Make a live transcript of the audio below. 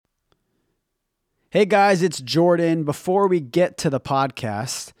Hey guys, it's Jordan. Before we get to the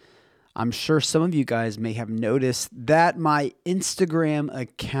podcast, I'm sure some of you guys may have noticed that my Instagram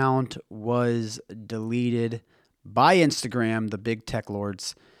account was deleted by Instagram, the big tech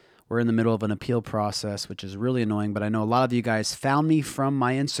lords. We're in the middle of an appeal process, which is really annoying, but I know a lot of you guys found me from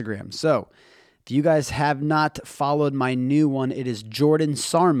my Instagram. So if you guys have not followed my new one, it is Jordan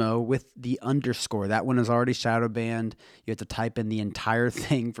Sarmo with the underscore. That one is already shadow banned. You have to type in the entire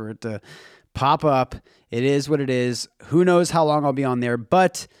thing for it to pop up. It is what it is. Who knows how long I'll be on there,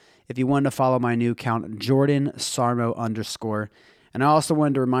 but if you wanted to follow my new account, Jordan Sarmo underscore. And I also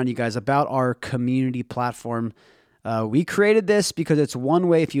wanted to remind you guys about our community platform. We created this because it's one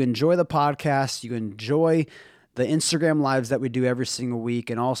way, if you enjoy the podcast, you enjoy the Instagram lives that we do every single week,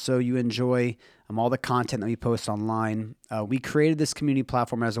 and also you enjoy all the content that we post online. We created this community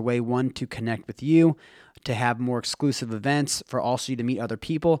platform as a way, one, to connect with you, to have more exclusive events, for also you to meet other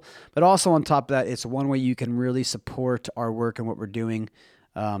people, but also on top of that, it's one way you can really support our work and what we're doing.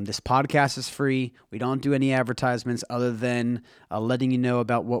 This podcast is free. We don't do any advertisements other than letting you know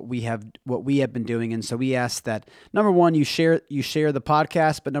about what we have been doing. And so we ask that, number one, you share the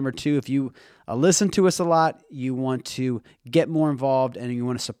podcast, but number two, if you listen to us a lot, you want to get more involved and you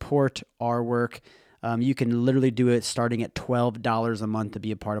want to support our work, you can literally do it starting at $12 a month to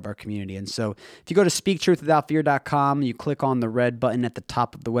be a part of our community. And so if you go to speaktruthwithoutfear.com, you click on the red button at the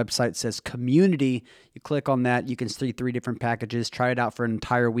top of the website, it says community. You click on that. You can see three different packages. Try it out for an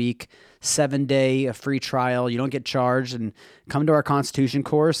entire week, 7-day, a free trial. You don't get charged. And come to our Constitution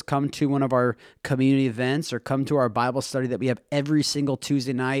course, come to one of our community events, or come to our Bible study that we have every single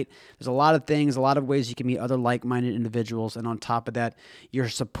Tuesday night. There's a lot of things, a lot of ways you can meet other like-minded individuals. And on top of that, you're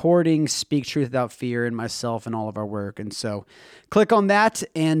supporting Speak Truth Without Fear and myself and all of our work. And so click on that.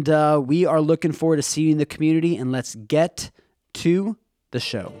 And we are looking forward to seeing the community. And let's get to the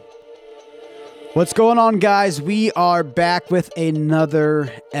show. What's going on, guys? We are back with another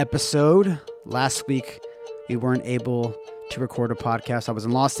episode. Last week, we weren't able to record a podcast. I was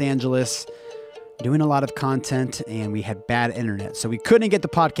in Los Angeles doing a lot of content, and we had bad internet, so we couldn't get the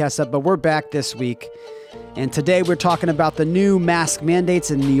podcast up, but we're back this week. And today, we're talking about the new mask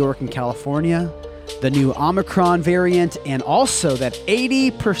mandates in New York and California, the new Omicron variant, and also that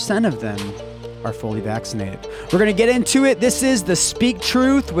 80% of them are fully vaccinated. We're going to get into it. This is the Speak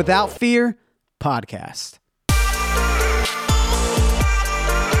Truth Without Fear podcast.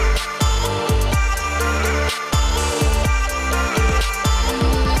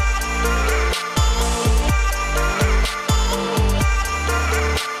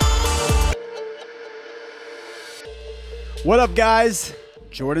 What up, guys?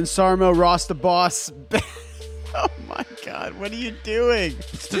 Jordan Sarmo, Ross the Boss. Oh my God, what are you doing?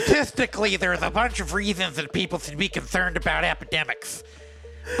 Statistically, there's a bunch of reasons that people should be concerned about epidemics.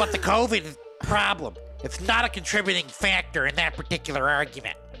 But the COVID problem, it's not a contributing factor in that particular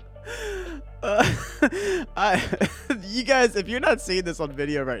argument. You guys, if you're not seeing this on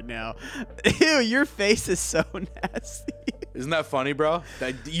video right now, ew, your face is so nasty. Isn't that funny, bro?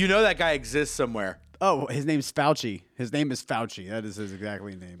 You know that guy exists somewhere. Oh, his name's Fauci. His name is Fauci. That is his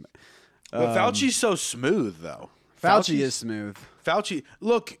exactly name. But Fauci's so smooth, though. Fauci is smooth. Fauci,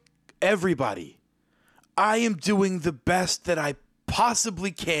 look, everybody, I am doing the best that I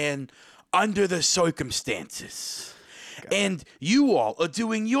possibly can under the circumstances. God. And you all are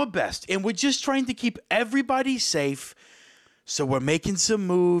doing your best. And we're just trying to keep everybody safe. So we're making some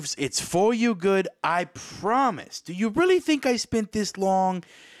moves. It's for your good. I promise. Do you really think I spent this long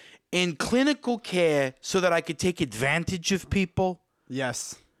in clinical care so that I could take advantage of people?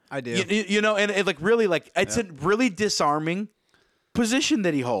 Yes, I do. You know, and like really, like it's a really disarming position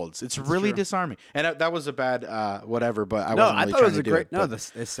that he holds. It's really disarming. And that was a bad whatever, but I wasn't really thought it was trying a to great. do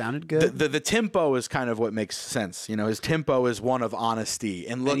it. It sounded good. The tempo is kind of what makes sense. You know, his tempo is one of honesty.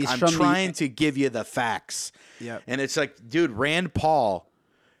 And look, And I'm trying to give you the facts. Yep. And it's like, dude, Rand Paul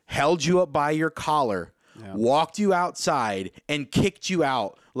held you up by your collar, walked you outside, and kicked you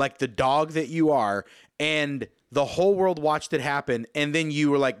out like the dog that you are. And the whole world watched it happen, and then you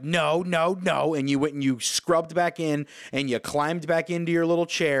were like, no, no, no, and you went and you scrubbed back in, and you climbed back into your little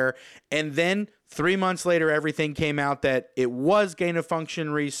chair, and then 3 months later, everything came out that it was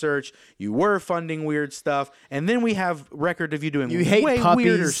gain-of-function research, you were funding weird stuff, and then we have record of you doing way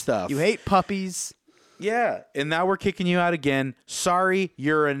weirder stuff. You hate puppies. Yeah, and now we're kicking you out again. Sorry,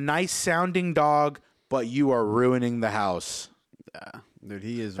 you're a nice-sounding dog, but you are ruining the house. Yeah. Dude,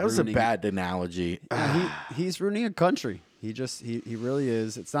 he is. That was a bad analogy. He's ruining a country. He really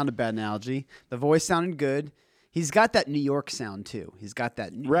is. It's not a bad analogy. The voice sounded good. He's got that New York sound too. He's got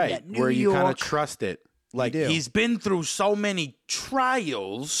that right that where New you kind York. of trust it. Like he's been through so many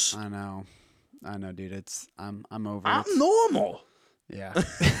trials. I know. I know, dude. I'm over I'm it. normal. Yeah.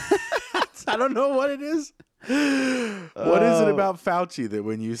 I don't know what it is. What is it about Fauci that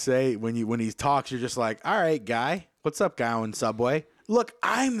when he talks, you're just like, all right, guy, what's up, guy on Subway? Look,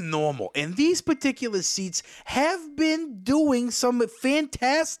 I'm normal, and these particular seats have been doing some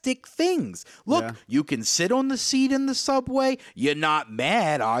fantastic things. Look, Yeah. you can sit on the seat in the subway. You're not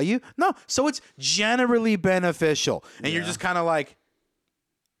mad, are you? No, so it's generally beneficial, and you're just kind of like,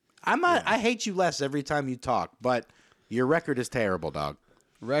 I hate you less every time you talk, but your record is terrible, dog.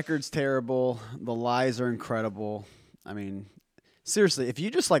 Record's terrible. The lies are incredible. I mean, seriously, if you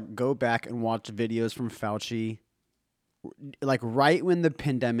just like go back and watch videos from Fauci, like right when the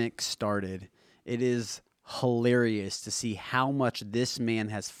pandemic started, it is hilarious to see how much this man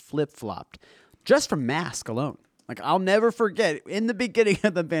has flip-flopped just from mask alone. Like, I'll never forget in the beginning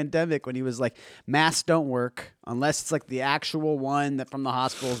of the pandemic when he was like, masks don't work unless it's like the actual one that from the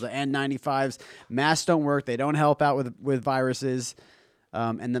hospitals, the N95s. Masks don't work. They don't help out with viruses.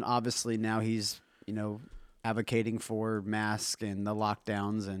 And then obviously now he's, advocating for masks and the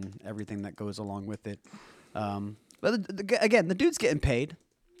lockdowns and everything that goes along with it. But again, the dude's getting paid.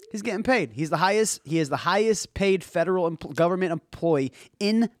 He's getting paid. He is the highest paid federal government employee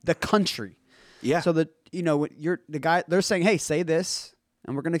in the country. Yeah. So you're the guy, they're saying, hey, say this,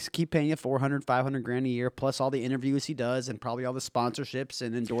 and we're going to keep paying you $400, $500 a year, plus all the interviews he does, and probably all the sponsorships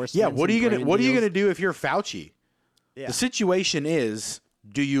and endorsements. Yeah. What are you gonna do if you're Fauci? Yeah. The situation is,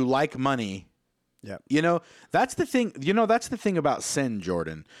 do you like money? Yeah. That's the thing. That's the thing about sin,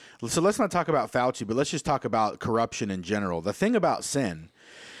 Jordan. So let's not talk about Fauci, but let's just talk about corruption in general. The thing about sin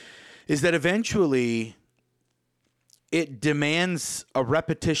is that eventually it demands a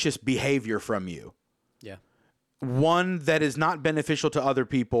repetitious behavior from you. Yeah. One that is not beneficial to other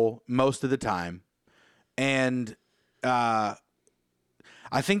people most of the time. And I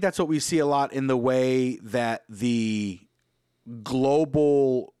think that's what we see a lot in the way that the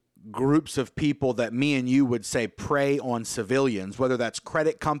global groups of people that me and you would say prey on civilians, whether that's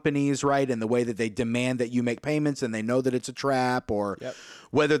credit companies, right, and the way that they demand that you make payments and they know that it's a trap, or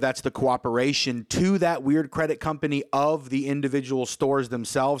whether that's the cooperation to that weird credit company of the individual stores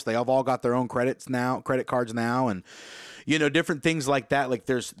themselves. They have all got their own credit cards now, and different things like that. Like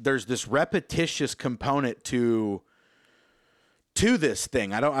there's this repetitious component to this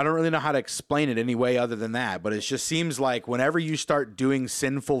thing. I don't really know how to explain it any way other than that, but it just seems like whenever you start doing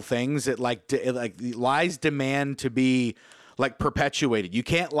sinful things, it lies demand to be like perpetuated. You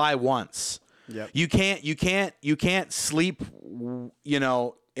can't lie once. Yep. You can't sleep,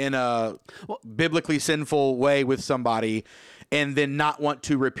 in a biblically sinful way with somebody and then not want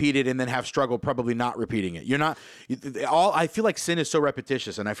to repeat it and then have struggle probably not repeating it. I feel like sin is so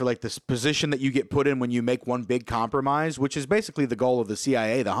repetitious, and I feel like this position that you get put in when you make one big compromise, which is basically the goal of the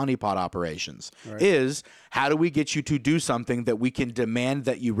CIA, the honeypot operations, is how do we get you to do something that we can demand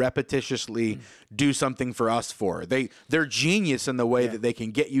that you repetitiously do something for us for? They're genius in the way that they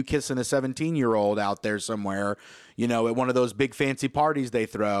can get you kissing a 17-year-old out there somewhere, at one of those big fancy parties they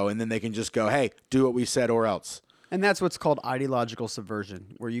throw, and then they can just go, hey, do what we said or else. And that's what's called ideological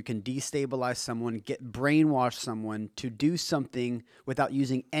subversion, where you can destabilize someone, brainwash someone to do something without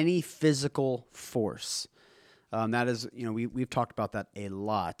using any physical force. That is, we've talked about that a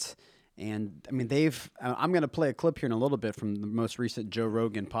lot. And I mean, I'm going to play a clip here in a little bit from the most recent Joe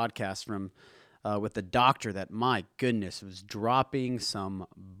Rogan podcast with the doctor that, my goodness, was dropping some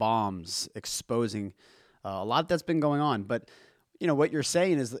bombs, exposing a lot that's been going on. But what you're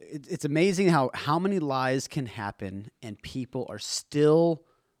saying is it's amazing how many lies can happen and people are still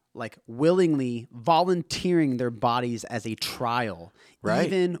like willingly volunteering their bodies as a trial, right,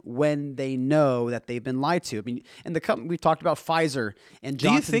 even when they know that they've been lied to. I mean, and we've talked about Pfizer and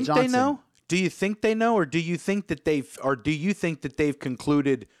Johnson & Johnson. They know? Do you think they know, or do you think that they've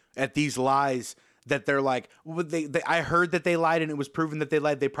concluded at these lies that they're like, I heard that they lied and it was proven that they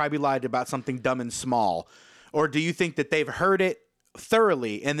lied. They probably lied about something dumb and small. Or do you think that they've heard it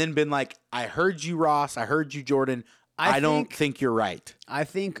thoroughly and then been like, I heard you, Ross. I heard you, Jordan. I don't think you're right. I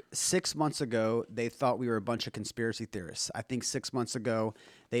think 6 months ago, they thought we were a bunch of conspiracy theorists. I think 6 months ago,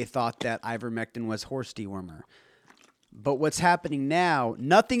 they thought that ivermectin was horse dewormer. But what's happening now,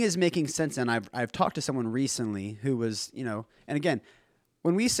 nothing is making sense. And I've talked to someone recently who was, and again,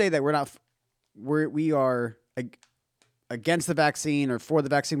 when we say that we are against the vaccine or for the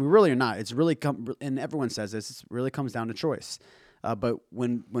vaccine, we really are not. It's really and everyone says this, it really comes down to choice. But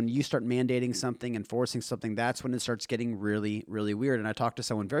when you start mandating something and forcing something, that's when it starts getting really, really weird. And I talked to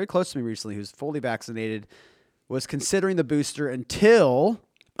someone very close to me recently who's fully vaccinated, was considering the booster until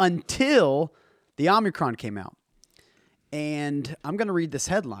the Omicron came out. And I'm going to read this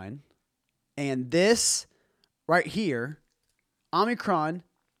headline. And this right here, Omicron,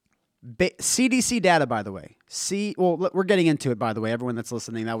 CDC data, by the way. We're getting into it, by the way. Everyone that's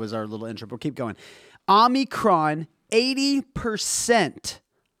listening, that was our little intro. We'll keep going. Omicron, 80%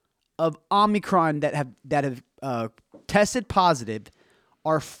 of Omicron that have tested positive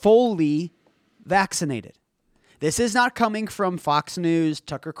are fully vaccinated. This is not coming from Fox News,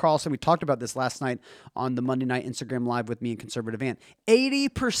 Tucker Carlson. We talked about this last night on the Monday Night Instagram Live with me and Conservative Ant.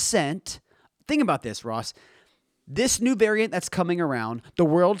 80%. Think about this, Ross. This new variant that's coming around, the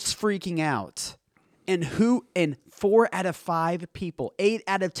world's freaking out. And 4 out of 5 people, 8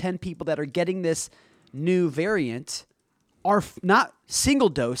 out of 10 people that are getting this new variant are not single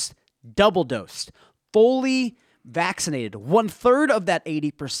dosed, double dosed, fully vaccinated. 1/3 of that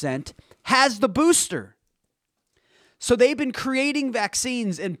 80% has the booster. So they've been creating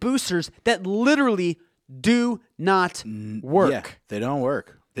vaccines and boosters that literally do not work. Yeah, they don't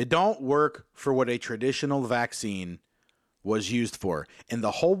work. They don't work for what a traditional vaccine was used for. And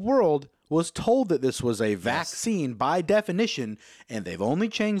the whole world was told that this was a vaccine by definition, and they've only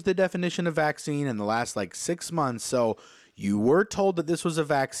changed the definition of vaccine in the last 6 months. So you were told that this was a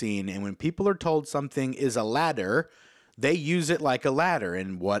vaccine, and when people are told something is a ladder, they use it like a ladder.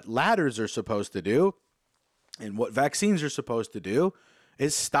 And what ladders are supposed to do, and what vaccines are supposed to do,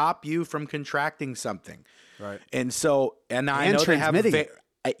 is stop you from contracting something. Right. And so, and I know they have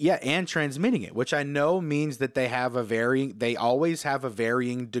and transmitting it, which I know means that they always have a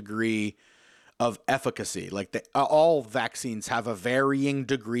varying degree of efficacy. All vaccines have a varying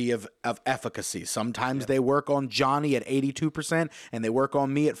degree of efficacy. Sometimes they work on Johnny at 82% and they work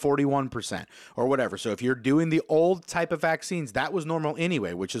on me at 41% or whatever. So if you're doing the old type of vaccines, that was normal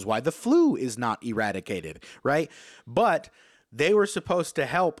anyway, which is why the flu is not eradicated, right? But they were supposed to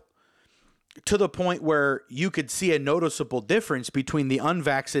help to the point where you could see a noticeable difference between the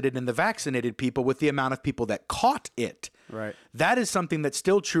unvaccinated and the vaccinated people with the amount of people that caught it. Right. That is something that's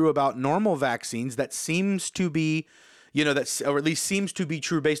still true about normal vaccines. That seems to be, or at least seems to be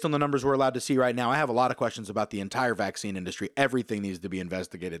true based on the numbers we're allowed to see right now. I have a lot of questions about the entire vaccine industry. Everything needs to be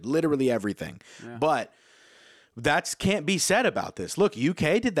investigated, literally everything. Yeah. But that can't be said about this. Look,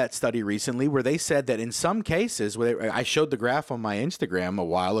 UK did that study recently where they said that in some cases, I showed the graph on my Instagram a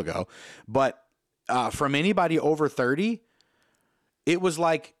while ago, but from anybody over 30, it was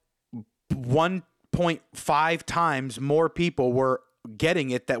 1.5 times more people were getting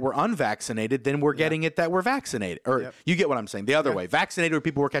it that were unvaccinated than were getting it that were vaccinated. Or you get what I'm saying? The other way. Vaccinated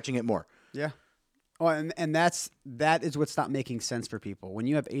people were catching it more. Yeah. Oh, and that is what's not making sense for people. When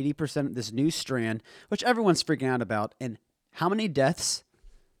you have 80% of this new strand, which everyone's freaking out about, and how many deaths?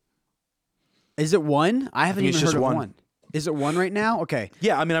 Is it one? I haven't even heard of one. Is it one right now? Okay.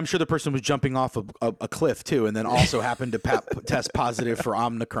 Yeah, I mean, I'm sure the person was jumping off a cliff too, and then also happened to test positive for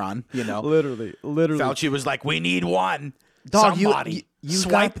Omicron. Literally. Fauci was like, "We need one. Dog, somebody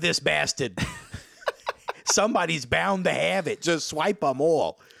swipe this bastard. Somebody's bound to have it. Just swipe them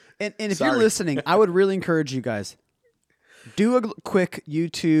all." And if you're listening, I would really encourage you guys, do a quick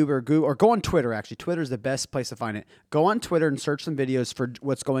YouTube or Google, or go on Twitter, actually. Twitter is the best place to find it. Go on Twitter and search some videos for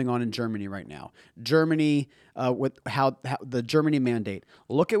what's going on in Germany right now. Germany, with how the Germany mandate.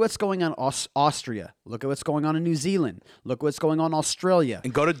 Look at what's going on in Austria. Look at what's going on in New Zealand. Look at what's going on in Australia.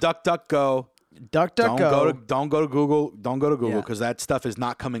 And go to DuckDuckGo. DuckDuckGo. Don't go to Google. Don't go to Google because that stuff is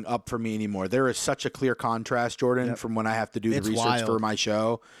not coming up for me anymore. There is such a clear contrast, Jordan, from when I have to do the research for my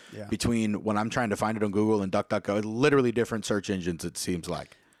show between when I'm trying to find it on Google and DuckDuckGo. Literally different search engines, it seems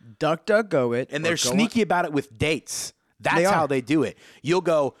like. DuckDuckGo it. And they're sneaky about it with dates. That's how they do it. You'll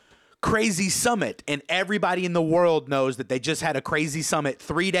go Crazy Summit, and everybody in the world knows that they just had a Crazy Summit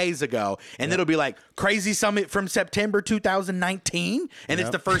 3 days ago, and it'll be like Crazy Summit from September 2019, and it's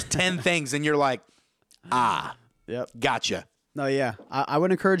the first 10 things, and you're like, gotcha. No, yeah. I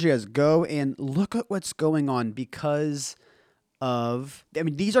would encourage you guys, go and look at what's going on because of,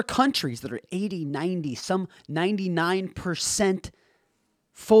 these are countries that are 80, 90, some 99%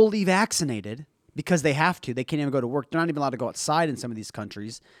 fully vaccinated because they have to. They can't even go to work. They're not even allowed to go outside in some of these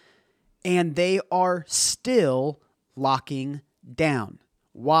countries. And they are still locking down.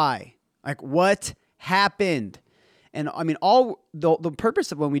 Why? What happened? And all the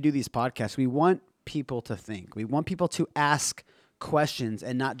purpose of when we do these podcasts, we want people to think. We want people to ask questions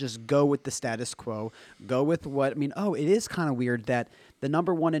and not just go with the status quo. Go with what, it is kind of weird that the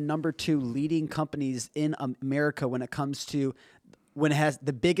number 1 and number 2 leading companies in America when it comes to when it has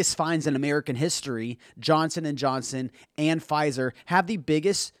the biggest fines in American history, Johnson & Johnson and Pfizer have the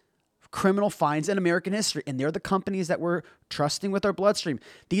biggest criminal fines in American history, and they're the companies that we're trusting with our bloodstream.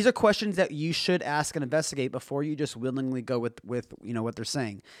 These are questions that you should ask and investigate before you just willingly go with what they're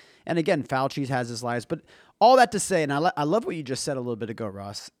saying. And again, Fauci has his lies, but all that to say, and I love what you just said a little bit ago,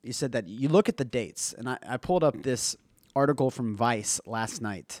 Ross. You said that you look at the dates, and I pulled up this article from Vice last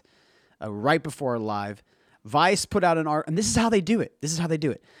night, right before live. Vice put out an article, and this is how they do it.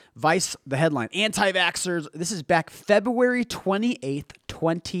 Vice, the headline, anti-vaxxers. This is back February 28th,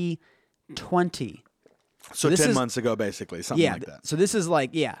 2020. So 10 months ago, basically, something like that. So this is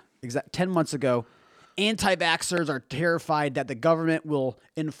 10 months ago. Anti-vaxxers are terrified that the government will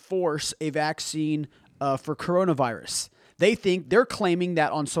enforce a vaccine for coronavirus. They're claiming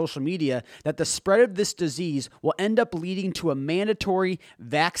that on social media that the spread of this disease will end up leading to a mandatory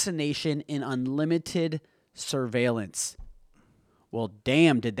vaccination and unlimited surveillance. Well,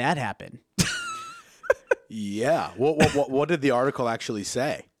 damn, did that happen? Yeah. What did the article actually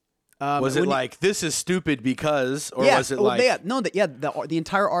say? Was it like, this is stupid because, or was it the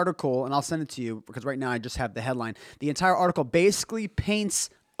entire article, and I'll send it to you because right now I just have the headline. The entire article basically paints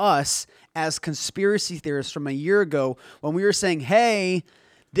us as conspiracy theorists from a year ago when we were saying, hey,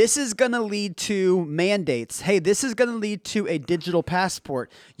 this is going to lead to mandates. Hey, this is going to lead to a digital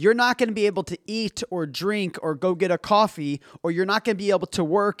passport. You're not going to be able to eat or drink or go get a coffee, or you're not going to be able to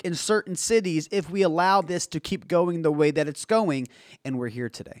work in certain cities if we allow this to keep going the way that it's going. And we're here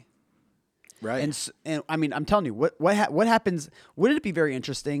today. Right. And I mean, I'm telling you, what happens, wouldn't it be very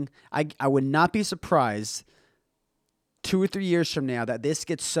interesting? I would not be surprised 2 or 3 years from now that this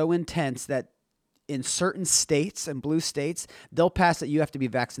gets so intense that in certain states and blue states, they'll pass that you have to be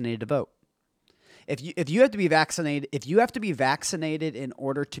vaccinated to vote. If you have to be vaccinated in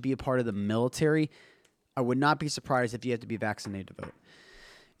order to be a part of the military, I would not be surprised if you have to be vaccinated to vote.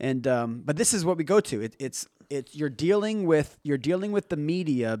 And but this is what we go to. It's you're dealing with the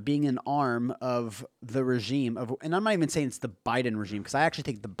media being an arm of the regime and I'm not even saying it's the Biden regime, because I actually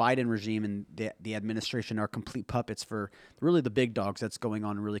think the Biden regime and the administration are complete puppets for really the big dogs that's going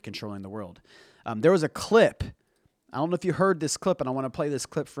on and really controlling the world. There was a clip. I don't know if you heard this clip, and I want to play this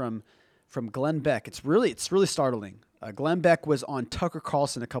clip from Glenn Beck. It's really startling. Glenn Beck was on Tucker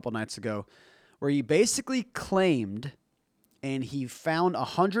Carlson a couple nights ago, where he basically claimed, and he found a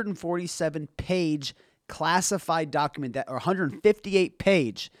 147-page classified document or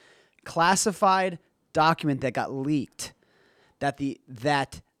 158-page classified document that got leaked, that the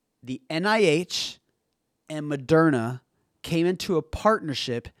NIH and Moderna came into a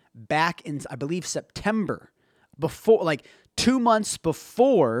partnership back in, I believe, September, before, like 2 months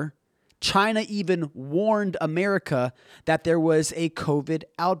before China even warned America that there was a COVID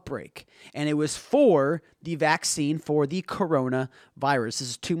outbreak. And it was for the vaccine for the coronavirus. This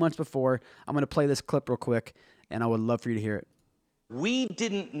is 2 months before. I'm going to play this clip real quick, and I would love for you to hear it. We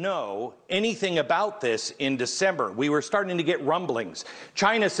didn't know anything about this in December. We were starting to get rumblings.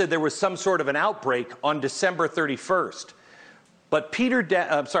 China said there was some sort of an outbreak on December 31st. But Dr.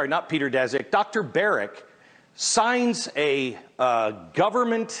 Baric signs a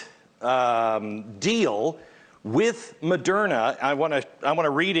government deal with Moderna. I want to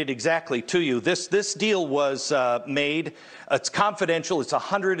read it exactly to you. This deal was made. It's confidential. It's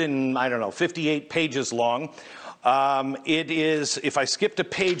 158 pages long. It is, if I skip to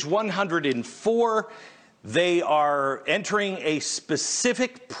page 104, they are entering a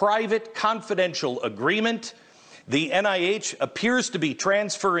specific private confidential agreement. The NIH appears to be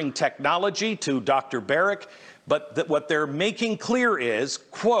transferring technology to Dr. Baric, but what they're making clear is,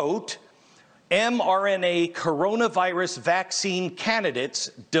 quote, mRNA coronavirus vaccine candidates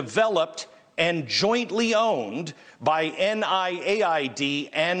developed and jointly owned by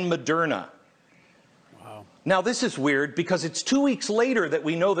NIAID and Moderna. Wow. Now, this is weird because it's 2 weeks later that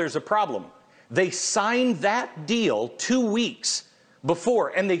we know there's a problem. They signed that deal 2 weeks before,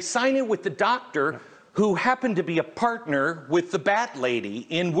 and they signed it with the doctor who happened to be a partner with the Bat Lady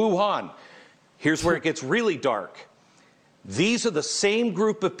in Wuhan. Here's where it gets really dark. These are the same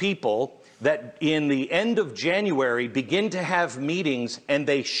group of people that in the end of January begin to have meetings, and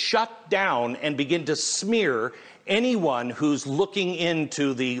they shut down and begin to smear anyone who's looking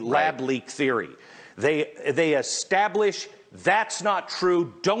into the lab leak theory. They establish that's not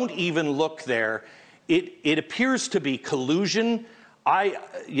true, don't even look there. It appears to be collusion.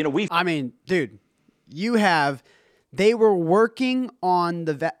 Dude, they were working on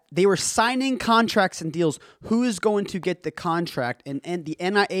they were signing contracts and deals. Who is going to get the contract? And the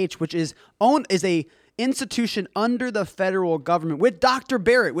NIH, which is a institution under the federal government with Dr.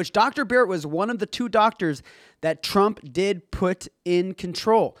 Barrett, which Dr. Barrett was one of the 2 doctors that Trump did put in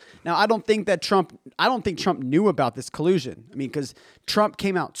control. Now, I don't think Trump knew about this collusion. I mean, because Trump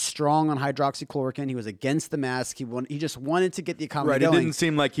came out strong on hydroxychloroquine. He was against the mask. He just wanted to get the economy going. It didn't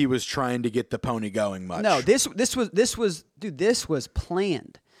seem like he was trying to get the pony going much. No, this was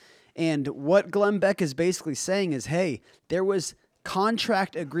planned. And what Glenn Beck is basically saying is, hey, there was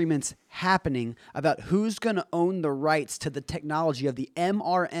contract agreements happening about who's going to own the rights to the technology of the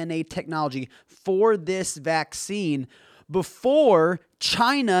mRNA technology for this vaccine before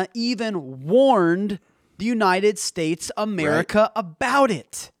China even warned the United States, America about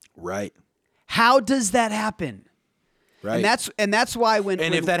it. Right. How does that happen? Right. And that's why when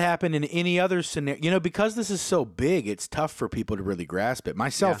if that happened in any other scenario, because this is so big, it's tough for people to really grasp it,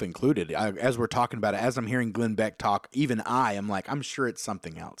 myself included. As we're talking about it, as I'm hearing Glenn Beck talk, even I'm like, I'm sure it's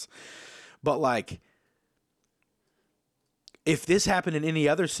something else. But like, if this happened in any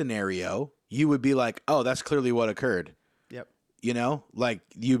other scenario, you would be like, oh, that's clearly what occurred. Yep. You know, like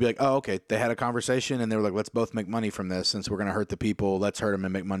you'd be like, oh, okay, they had a conversation and they were like, let's both make money from this. Since we're going to hurt the people, let's hurt them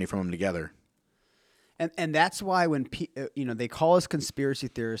and make money from them together. And that's why when they call us conspiracy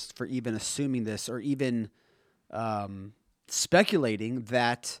theorists for even assuming this or even speculating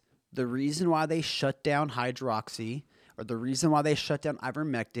that the reason why they shut down hydroxy or the reason why they shut down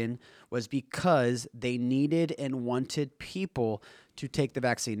ivermectin was because they needed and wanted people to take the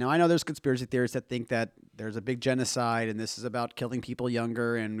vaccine. Now, I know there's conspiracy theorists that think that there's a big genocide and this is about killing people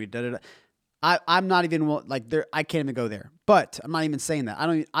younger and we did it. I'm not even like there. I can't even go there. But I'm not even saying that. I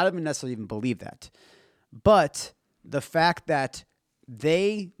don't necessarily even believe that. But the fact that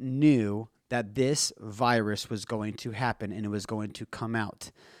they knew that this virus was going to happen and it was going to come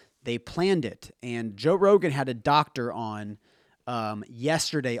out, they planned it. And Joe Rogan had a doctor on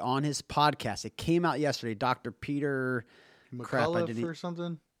yesterday on his podcast. It came out yesterday. Dr. Peter McCullough or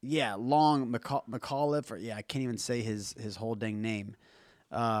something? Yeah, Long McAuliffe. I can't even say his whole dang name.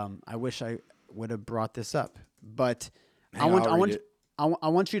 I wish I would have brought this up, but I want you to. I'm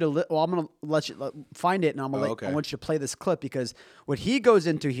going to let you find it, and I want you to play this clip because what he goes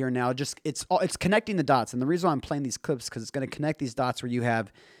into here now, it's connecting the dots, and the reason why I'm playing these clips because it's going to connect these dots where you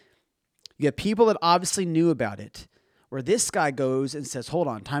have people that obviously knew about it, where this guy goes and says, "Hold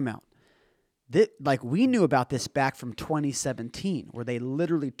on, time out." Like we knew about this back from 2017, where they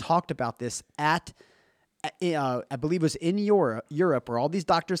literally talked about this at. I believe it was in Europe, where all these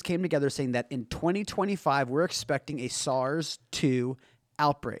doctors came together saying that in 2025, we're expecting a SARS-2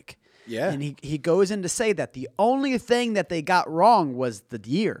 outbreak. Yeah. And he goes in to say that the only thing that they got wrong was the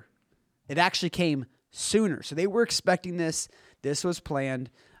year. It actually came sooner. So they were expecting this. This was planned.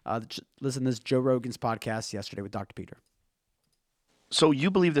 Listen to this Joe Rogan's podcast yesterday with Dr. Peter. So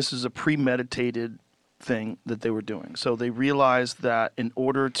you believe this is a premeditated thing that they were doing. So they realized that in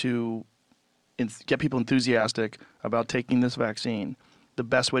order to get people enthusiastic about taking this vaccine, the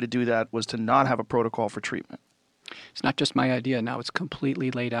best way to do that was to not have a protocol for treatment. It's not just my idea. Now it's completely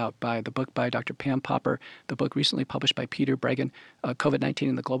laid out by the book by Dr. Pam Popper, the book recently published by Peter Breggin, COVID-19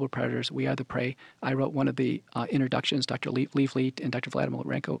 and the Global Predators, We Are the Prey. I wrote one of the introductions. Dr. Lee Fleet and Dr. Vladimir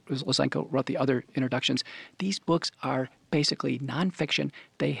Lysenko wrote the other introductions. These books are basically nonfiction.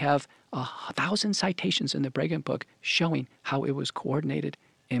 They have 1,000 citations in the Breggin book showing how it was coordinated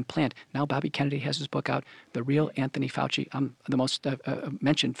and planned. Now Bobby Kennedy has his book out, The Real Anthony Fauci. I'm the most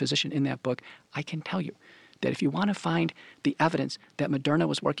mentioned physician in that book. I can tell you that if you want to find the evidence that Moderna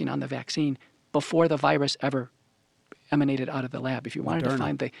was working on the vaccine before the virus ever emanated out of the lab, if you wanted to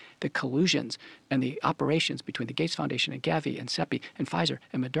find the collusions and the operations between the Gates Foundation and Gavi and CEPI and Pfizer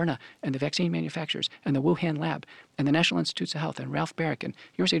and Moderna and the vaccine manufacturers and the Wuhan lab and the National Institutes of Health and Ralph Barrick and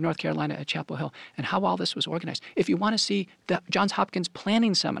University of North Carolina at Chapel Hill and how all this was organized. If you want to see the Johns Hopkins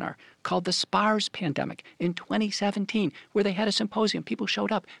planning seminar called the SPARS pandemic in 2017, where they had a symposium, people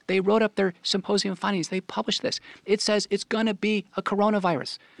showed up, they wrote up their symposium findings, they published this. It says it's going to be a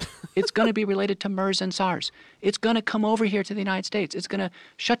coronavirus. It's going to be related to MERS and SARS. It's going to come over here to the United States. It's going to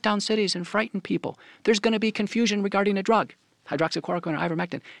shut down cities and frighten people. There's going to be confusion regarding a drug, hydroxychloroquine or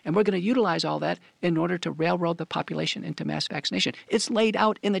ivermectin, and we're going to utilize all that in order to railroad the population into mass vaccination. It's laid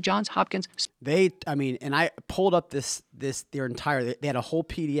out in the Johns Hopkins. And I pulled up they had a whole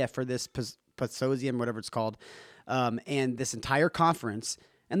PDF for this symposium, whatever it's called, and this entire conference,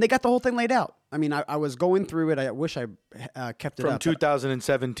 and they got the whole thing laid out. I mean, I was going through it. I wish I kept it from up.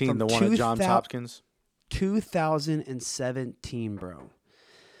 2017, the one at Johns Hopkins. 2017, bro.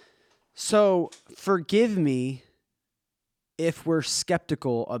 So forgive me if we're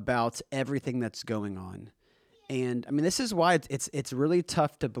skeptical about everything that's going on. And I mean, this is why it's really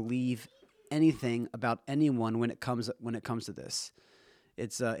tough to believe anything about anyone when it comes to this.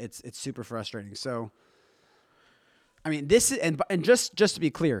 It's super frustrating. So, I mean, this is, and just to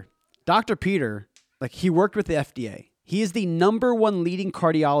be clear, Dr. Peter, like, he worked with the FDA. He is the number one leading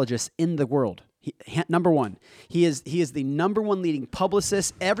cardiologist in the world. Number one. He is the number one leading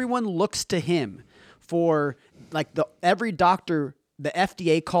publicist. Everyone looks to him for, like, every doctor. The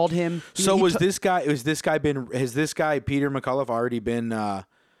FDA called him. Has this guy Peter McCullough already been?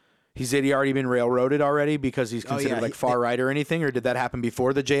 He said he already been railroaded already because he's considered far right or anything, or did that happen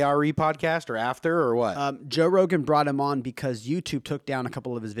before the JRE podcast or after or what? Joe Rogan brought him on because YouTube took down a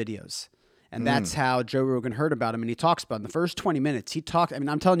couple of his videos. And that's how Joe Rogan heard about him. And he talks about it. In the first 20 minutes, he talked. I mean,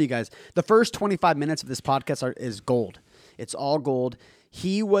 I'm telling you guys, the first 25 minutes of this podcast is gold. It's all gold.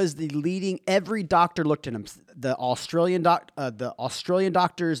 He was the leading. Every doctor looked at him. The Australian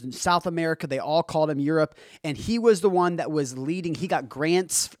doctors in South America, they all called him. Europe, and he was the one that was leading. He got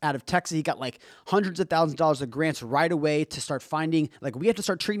grants out of Texas. He got like hundreds of thousands of dollars of grants right away to start finding. Like, we have to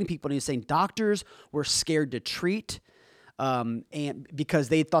start treating people. And he was saying doctors were scared to treat. And because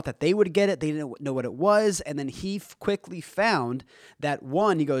they thought that they would get it, they didn't know what it was. And then he quickly found that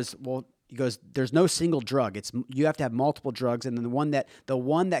he goes, there's no single drug. You have to have multiple drugs. And then the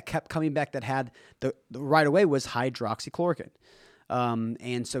one that kept coming back that had the right away was hydroxychloroquine.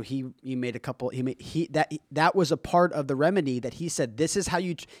 And so he made a couple, that was a part of the remedy that he said, this is how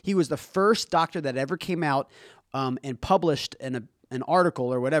he was the first doctor that ever came out, and published an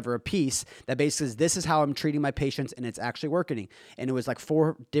article or whatever, a piece that basically says, this is how I'm treating my patients, and it's actually working. And it was like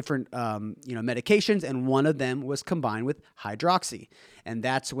 4 different, medications, and one of them was combined with hydroxy. And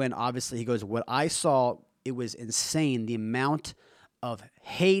that's when, obviously, he goes, what I saw, it was insane, the amount of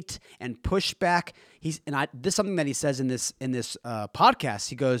hate and pushback. This is something that he says in this podcast.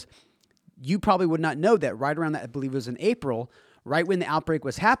 He goes, you probably would not know that right around that, I believe it was in April, right when the outbreak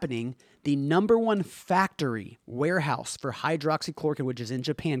was happening, the number one factory warehouse for hydroxychloroquine, which is in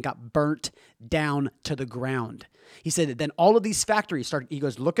Japan, got burnt down to the ground. He said that then all of these factories started, he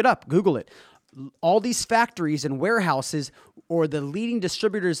goes, look it up, Google it. All these factories and warehouses, or the leading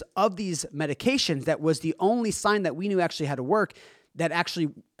distributors of these medications, that was the only sign that we knew actually had to work, that actually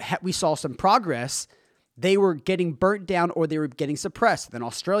we saw some progress. They were getting burnt down, or they were getting suppressed. Then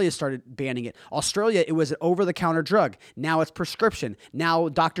Australia started banning it. Australia, it was an over-the-counter drug. Now it's prescription. Now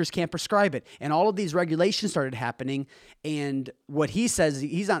doctors can't prescribe it. And all of these regulations started happening. And what he says,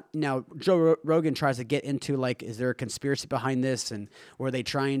 he's not, now Joe Rogan tries to get into, like, is there a conspiracy behind this? And were they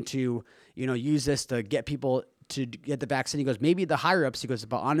trying to, use this to get people to get the vaccine? He goes, maybe the higher ups. He goes,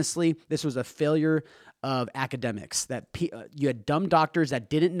 but honestly, this was a failure of academics, that you had dumb doctors that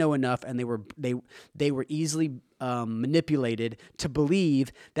didn't know enough, and they were easily manipulated to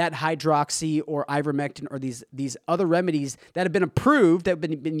believe that hydroxy or ivermectin or these other remedies that have been approved, that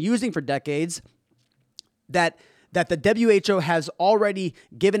have been using for decades, that the WHO has already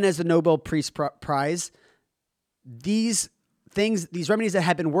given as a Nobel Peace Prize. These remedies that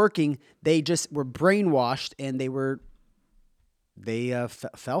had been working, they just were brainwashed, and they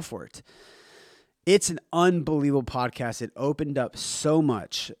fell for it. It's an unbelievable podcast. It opened up so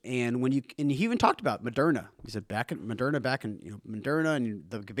much, and he even talked about Moderna. He said Moderna and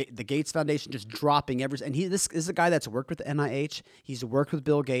the Gates Foundation just dropping everything. And this is a guy that's worked with the NIH. He's worked with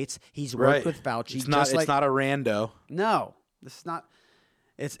Bill Gates. He's worked with Fauci. It's not a rando. No, this is not.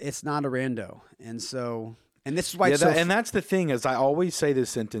 It's not a rando, and so. And this is why. And that's the thing, is I always say this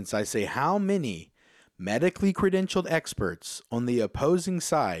sentence. I say, how many medically credentialed experts on the opposing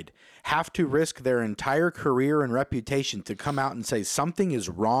side have to risk their entire career and reputation to come out and say something is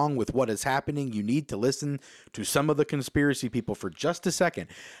wrong with what is happening? You need to listen to some of the conspiracy people for just a second.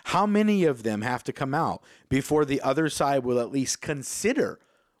 How many of them have to come out before the other side will at least consider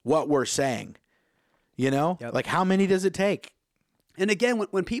what we're saying? Yep. Like, how many does it take? And again,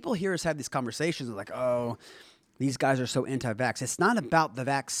 when people hear us have these conversations, they're like, oh, these guys are so anti-vax. It's not about the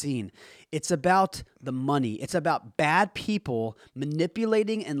vaccine. It's about the money. It's about bad people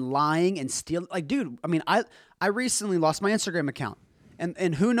manipulating and lying and stealing. Like, dude, I mean, I recently lost my Instagram account.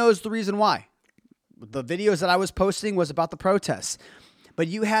 And who knows the reason why? The videos that I was posting was about the protests. But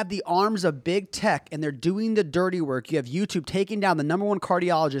you have the arms of big tech, and they're doing the dirty work. You have YouTube taking down the number one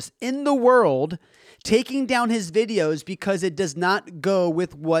cardiologist in the world, taking down his videos because it does not go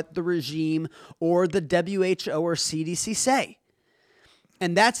with what the regime or the WHO or CDC say.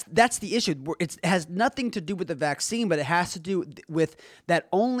 And that's the issue. It has nothing to do with the vaccine, but it has to do with that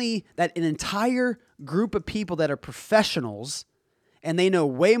an entire group of people that are professionals, and they know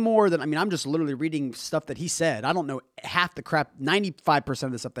way more than, I'm just literally reading stuff that he said. I don't know half the crap, 95%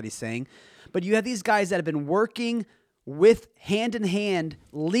 of the stuff that he's saying. But you have these guys that have been working with hand in hand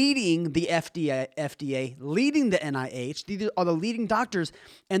leading the FDA, leading the NIH. These are the leading doctors,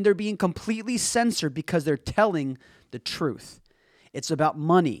 and they're being completely censored because they're telling the truth. It's about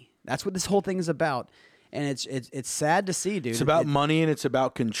money. That's what this whole thing is about. And it's sad to see, dude. It's about money and it's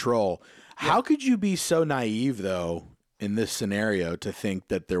about control. How could you be so naive, though, in this scenario to think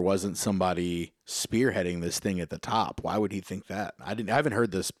that there wasn't somebody spearheading this thing at the top? Why would he think that? I haven't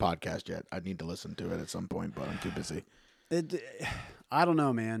heard this podcast yet. I need to listen to it at some point, but I'm too busy. I don't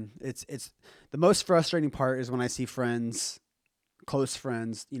know, man. It's the most frustrating part is when I see friends, close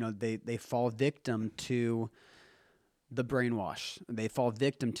friends, they fall victim to the brainwash. They fall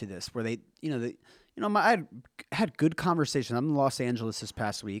victim to this where I had good conversations. I'm in Los Angeles this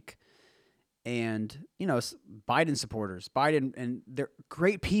past week. And, Biden supporters, and they're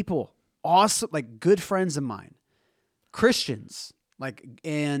great people, awesome, like good friends of mine, Christians,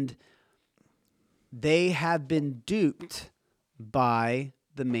 and they have been duped by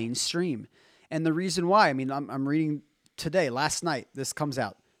the mainstream. And the reason why, I'm reading today, last night, this comes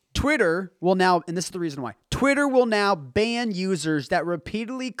out. Twitter will now, and this is the reason why, Twitter will now ban users that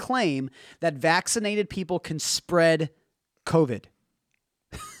repeatedly claim that vaccinated people can spread COVID.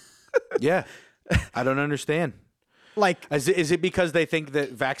 Yeah. I don't understand. Is it because they think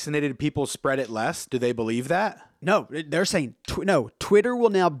that vaccinated people spread it less? Do they believe that? No, they're saying, Twitter will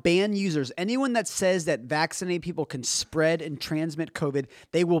now ban users. Anyone that says that vaccinated people can spread and transmit COVID,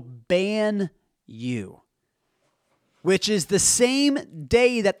 they will ban you. Which is the same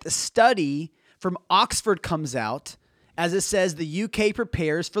day that the study from Oxford comes out, as it says the UK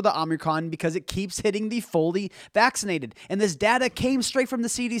prepares for the Omicron because it keeps hitting the fully vaccinated. And this data came straight from the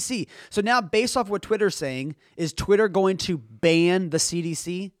CDC. So now, based off what Twitter's saying, is Twitter going to ban the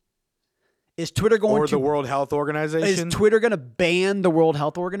CDC? Is Twitter going to... Or the World Health Organization? Is Twitter going to ban the World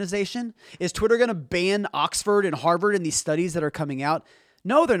Health Organization? Is Twitter going to ban Oxford and Harvard and these studies that are coming out?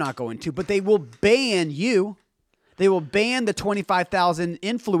 No, they're not going to, but they will ban you. They will ban the 25,000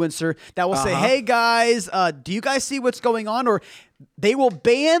 influencer that will say, hey, guys, do you guys see what's going on? Or they will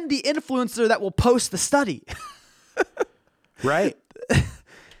ban the influencer that will post the study. Right.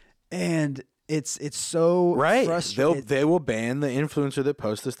 And it's so frustrating. They will ban the influencer that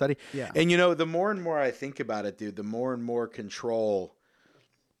posts the study. Yeah. And, the more and more I think about it, dude, the more and more control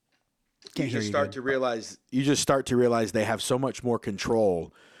you just start to realize they have so much more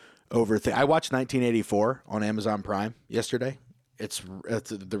control over I watched 1984 on Amazon Prime yesterday. It's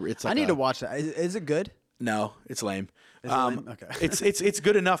like I need to watch that. Is it good? No, it's lame. Is it lame? Okay. It's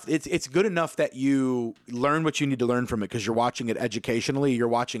good enough. It's good enough that you learn what you need to learn from it because you're watching it educationally. You're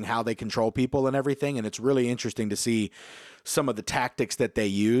watching how they control people and everything, and it's really interesting to see some of the tactics that they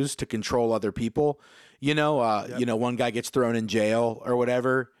use to control other people. One guy gets thrown in jail or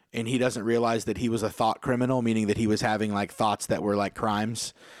whatever, and he doesn't realize that he was a thought criminal, meaning that he was having thoughts that were like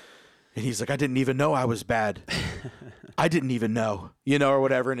crimes. And he's like, I didn't even know I was bad. I didn't even know, or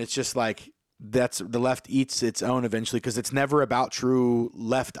whatever. And it's just that's the left eats its own eventually because it's never about true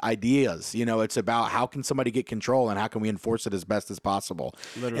left ideas. It's about how can somebody get control and how can we enforce it as best as possible.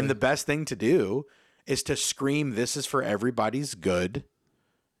 Literally. And the best thing to do is to scream, this is for everybody's good,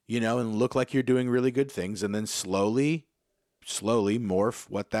 and look like you're doing really good things. And then slowly morph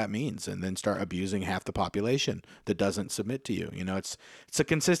what that means and then start abusing half the population that doesn't submit to you. It's a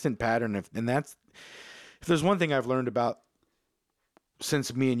consistent pattern. If there's one thing I've learned about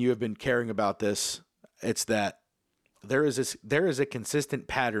since me and you have been caring about this, it's that there is a consistent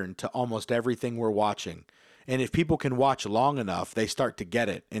pattern to almost everything we're watching. And if people can watch long enough, they start to get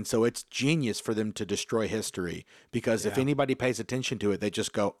it. And so it's genius for them to destroy history because if anybody pays attention to it, they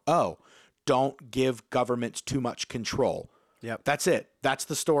just go, oh, don't give governments too much control. Yep. That's it. That's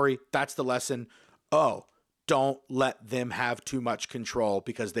the story. That's the lesson. Oh, don't let them have too much control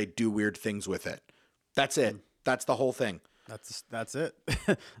because they do weird things with it. That's it. That's the whole thing. That's it.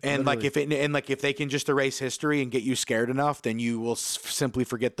 And if they can just erase history and get you scared enough, then you will simply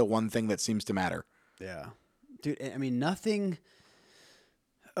forget the one thing that seems to matter. Yeah. Dude, nothing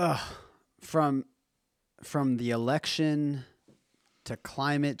from the election to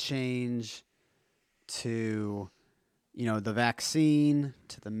climate change to the vaccine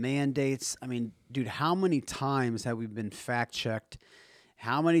to the mandates. Dude, how many times have we been fact checked?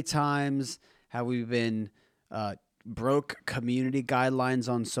 How many times have we been broke community guidelines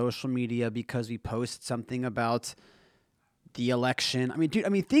on social media because we post something about the election?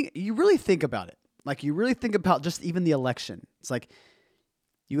 You really think about it. You really think about just even the election. It's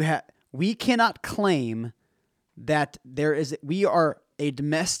we cannot claim that we are a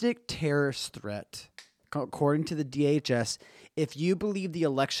domestic terrorist threat, according to the DHS, if you believe the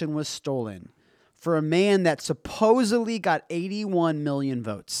election was stolen for a man that supposedly got 81 million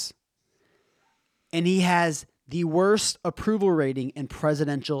votes. And he has the worst approval rating in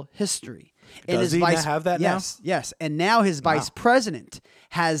presidential history. And Does he have that now? Yes. And now his vice president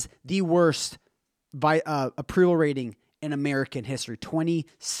has the worst approval rating in American history,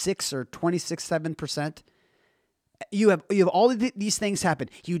 26 or 26.7%. You have all of these things happen.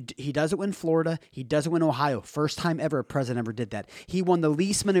 He doesn't win Florida. He doesn't win Ohio. First time ever a president ever did that. He won the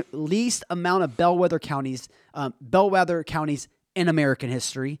least amount of bellwether counties in American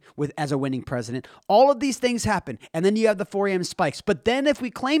history as a winning president. All of these things happen, and then you have the 4 a.m. spikes. But then if we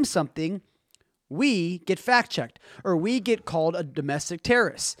claim something, we get fact checked or we get called a domestic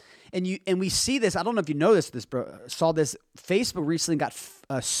terrorist. And we see this. I don't know if you know this, bro. Saw this. Facebook recently got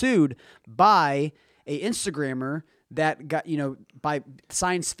sued by a Instagrammer that got, by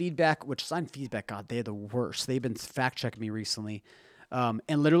Science Feedback, which Science Feedback, God, they're the worst. They've been fact checking me recently. And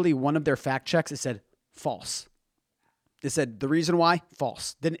literally one of their fact checks, it said false. They said the reason why,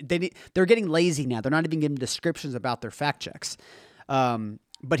 false. They're getting lazy now. They're not even giving descriptions about their fact checks.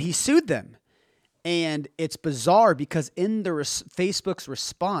 But he sued them. And it's bizarre because in Facebook's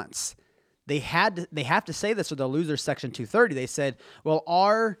response, they have to say this or they'll lose their Section 230. They said, well,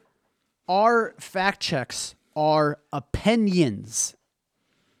 our fact checks are opinions.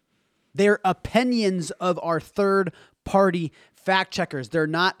 They're opinions of our third-party fact checkers. They're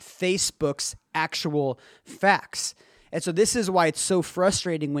not Facebook's actual facts. And so this is why it's so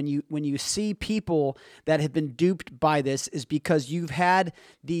frustrating when you see people that have been duped by this, is because you've had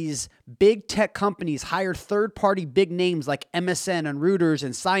these big tech companies hire third-party big names like MSN and Reuters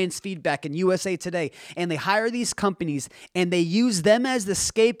and Science Feedback and USA Today, and they hire these companies and they use them as the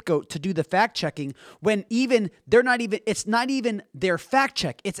scapegoat to do the fact checking when it's not even their fact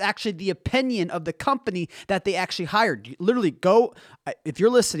check. It's actually the opinion of the company that they actually hired. Literally, if you're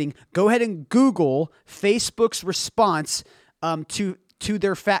listening, go ahead and Google Facebook's response to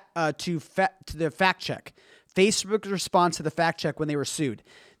their fact check. Facebook's response to the fact check when they were sued.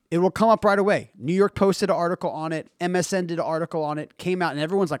 It will come up right away. New York Post did an article on it. MSN did an article on it. Came out, and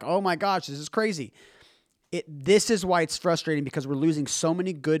everyone's like, "Oh my gosh, this is crazy." This is why it's frustrating, because we're losing so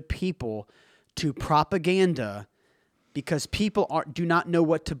many good people to propaganda, because people do not know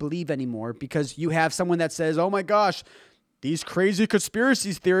what to believe anymore. Because you have someone that says, "Oh my gosh, these crazy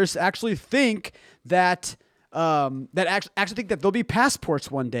conspiracy theorists actually think that." Actually think that there'll be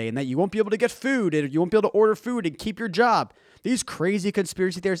passports one day and that you won't be able to get food and you won't be able to order food and keep your job. These crazy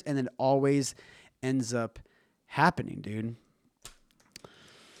conspiracy theories, and it always ends up happening, dude.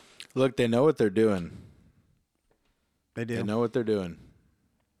 Look, they know what they're doing. They do. They know what they're doing.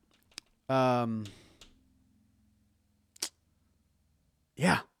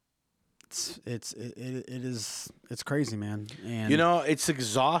 Yeah. It's crazy, man. And it's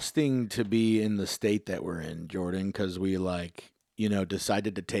exhausting to be in the state that we're in, Jordan, because we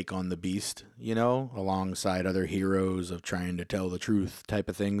decided to take on the beast, alongside other heroes of trying to tell the truth type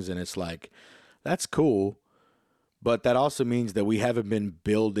of things. And it's like, that's cool. But that also means that we haven't been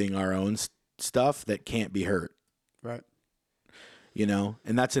building our own stuff that can't be hurt. Right.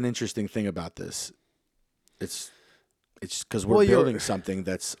 And that's an interesting thing about this. It's because we're building something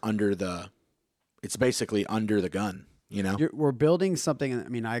that's it's basically under the gun, We're building something. I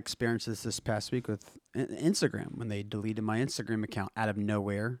mean, I experienced this past week with Instagram when they deleted my Instagram account out of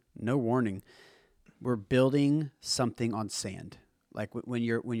nowhere, no warning. We're building something on sand. Like when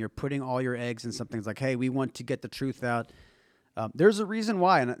you're putting all your eggs in something, it's like, hey, we want to get the truth out. There's a reason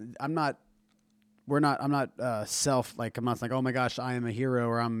why, and I'm not like, I'm not like, oh my gosh, I am a hero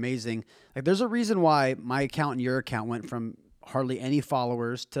or I'm amazing. Like, there's a reason why my account and your account went from hardly any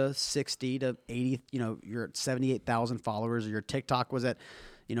followers to 60 to 80, you're at 78,000 followers, or your TikTok was at,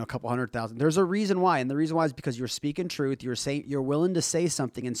 a couple 100,000. There's a reason why. And the reason why is because you're speaking truth. You're willing to say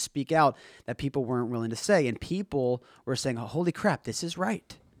something and speak out that people weren't willing to say. And people were saying, oh, holy crap, this is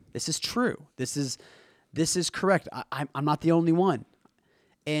right. This is true. This is correct. I'm not the only one.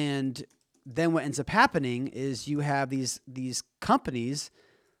 And then what ends up happening is you have these companies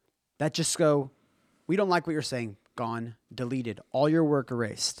that just go, we don't like what you're saying, gone, deleted, all your work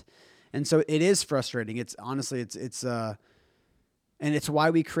erased. And so it is frustrating. It's honestly, and it's why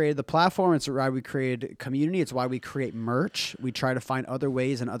we created the platform. It's why we created community. It's why we create merch. We try to find other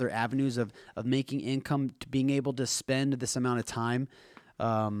ways and other avenues of making income, to being able to spend this amount of time.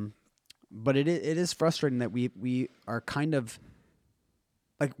 But it is frustrating that we are kind of,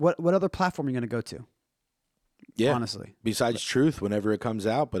 like, what other platform are you going to go to? Yeah, honestly, besides Truth, whenever it comes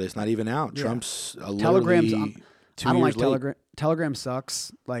out, but it's not even out. Yeah. Trump's Telegram's. I don't like Telegram. Telegram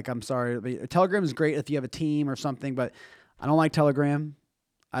sucks. Like, I'm sorry, Telegram is great if you have a team or something, but I don't like Telegram.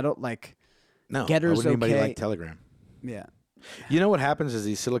 I don't like. No. Getter's why would anybody okay. like Telegram? Yeah. You know what happens is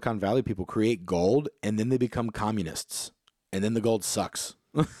these Silicon Valley people create gold and then they become communists. And then the gold sucks.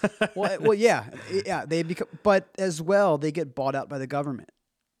 Well, yeah. They become, but as well, they get bought out by the government.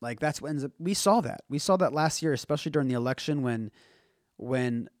 Like that's what ends up. We saw that. We saw that last year, especially during the election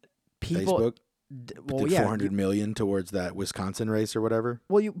when people. Facebook Well, did yeah. $400 million towards that Wisconsin race or whatever.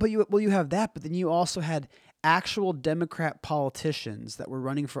 Well, you have that, but then you also had actual Democrat politicians that were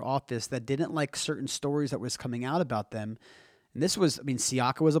running for office that didn't like certain stories that was coming out about them. And this was, I mean,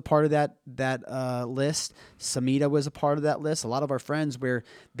 Siaka was a part of that list. Samita was a part of that list. A lot of our friends where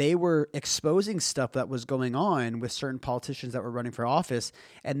they were exposing stuff that was going on with certain politicians that were running for office,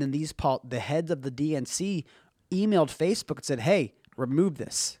 and then the heads of the DNC emailed Facebook and said, "Hey, remove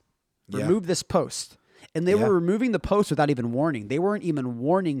this, remove this post." And they were removing the post without even warning. They weren't even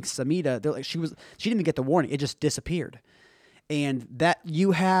warning Samita. They're like, she didn't even get the warning. It just disappeared. And that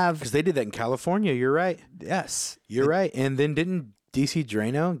you have, Because they did that in California. You're right. yes, You're right. And then didn't DC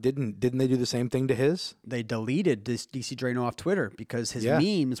Drano, didn't they do the same thing to his? they deleted this DC Drano off Twitter because his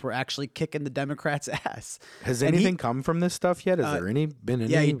memes were actually kicking the Democrats' ass. Has And anything come from this stuff yet? Has there been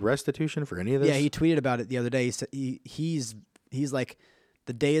any restitution for any of this? Yeah, he tweeted about it the other day. He said he's like,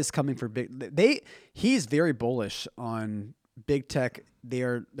 the day is coming for he's very bullish on big tech.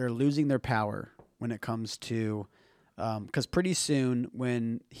 They're losing their power when it comes to, because pretty soon,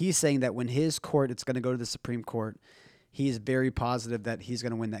 when he's saying that when his court, it's going to go to the Supreme Court, he's very positive that he's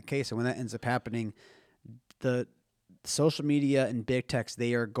going to win that case. And when that ends up happening, the social media and big techs,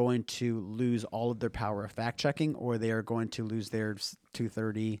 they are going to lose all of their power of fact checking, or they are going to lose their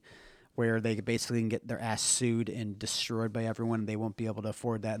 230, where they basically can get their ass sued and destroyed by everyone. And they won't be able to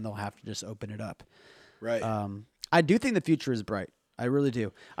afford that, and they'll have to just open it up. Right. I do think the future is bright. I really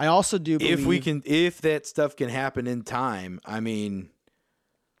do. I also do believe if that stuff can happen in time, I mean,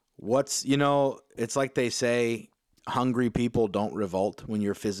 it's like they say, hungry people don't revolt. When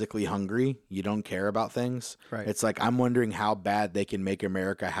you're physically hungry, you don't care about things. Right. It's like, I'm wondering how bad they can make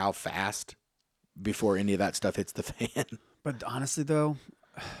America, how fast before any of that stuff hits the fan. But honestly, though,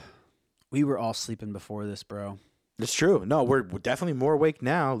 we were all sleeping before this, bro. It's true. No, we're definitely more awake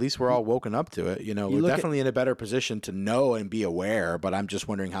now. At least we're all woken up to it. We're definitely in a better position to know and be aware, but I'm just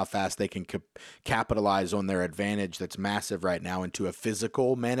wondering how fast they can capitalize on their advantage that's massive right now into a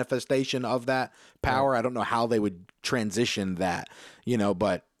physical manifestation of that power. I don't know how they would transition that,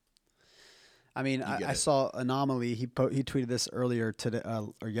 but I mean, I saw Anomaly. He tweeted this earlier today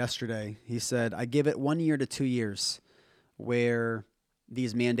or yesterday. He said, "I give it 1 year to 2 years where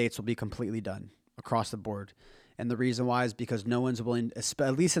these mandates will be completely done across the board. And the reason why is because no one's willing,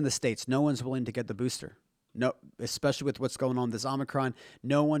 at least in the States, no one's willing to get the booster. No, especially with what's going on with this Omicron,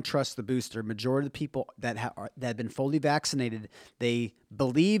 no one trusts the booster. Majority of the people that have been fully vaccinated, they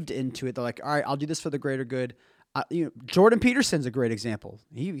believed into it. They're like, all right, I'll do this for the greater good. Jordan Peterson's a great example.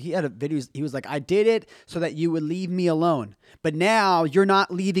 He had a video. He was like, I did it so that you would leave me alone. But now you're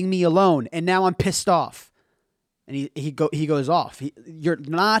not leaving me alone. And now I'm pissed off. And he goes off. You're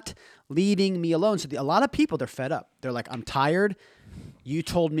not leaving me alone. So a lot of people, they're fed up. They're like, I'm tired. You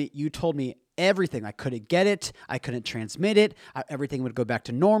told me everything. I couldn't get it. I couldn't transmit it. Everything would go back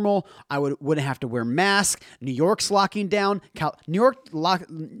to normal. I wouldn't have to wear masks. New York's locking down. New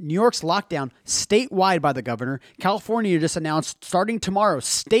York's locked down statewide by the governor. California just announced starting tomorrow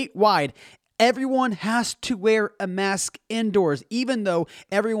statewide. Everyone has to wear a mask indoors, even though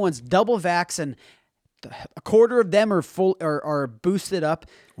everyone's double vax and a quarter of them are full are boosted up.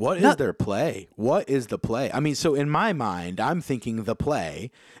 What is their play? What is the play? I mean, so in my mind, I'm thinking the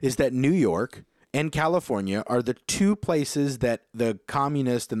play is that New York and California are the two places that the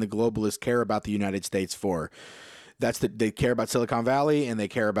communists and the globalists care about the United States for. They care about Silicon Valley, and they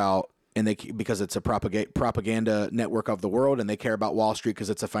care about because it's a propaganda network of the world, and they care about Wall Street because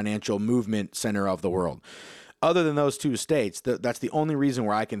it's a financial movement center of the world. Other than those two states, that's the only reason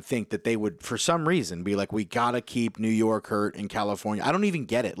where I can think that they would, for some reason, be like, we got to keep New York hurt and California. I don't even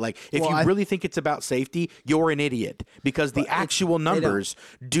get it. Like, if you really think it's about safety, you're an idiot, because the actual numbers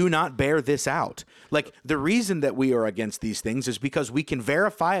do not bear this out. Like, the reason that we are against these things is because we can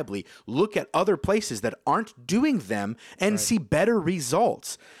verifiably look at other places that aren't doing them and see better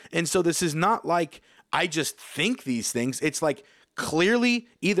results. And so this is not like I just think these things. It's like, clearly,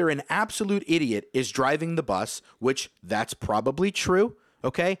 either an absolute idiot is driving the bus, which that's probably true,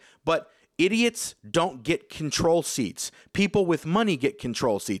 okay? But idiots don't get control seats. People with money get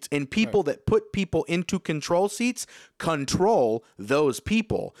control seats. And people that put people into control seats control those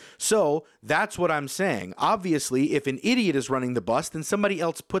people. So that's what I'm saying. Obviously, if an idiot is running the bus, then somebody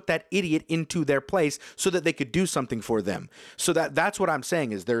else put that idiot into their place so that they could do something for them. So that's what I'm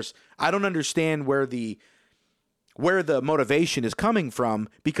saying is I don't understand where the motivation is coming from,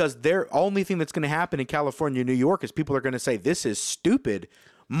 because the only thing that's going to happen in California, New York, is people are going to say this is stupid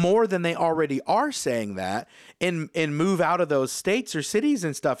more than they already are saying that, and move out of those states or cities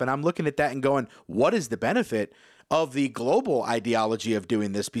and stuff. And I'm looking at that and going, what is the benefit of the global ideology of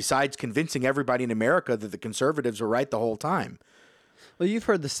doing this besides convincing everybody in America that the conservatives were right the whole time? Well, you've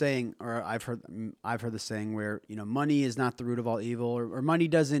heard the saying, or I've heard the saying where, money is not the root of all evil, or money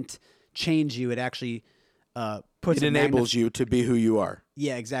doesn't change you. It actually it enables you to be who you are.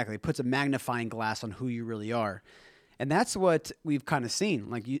 Yeah, exactly. It puts a magnifying glass on who you really are. And that's what we've kind of seen.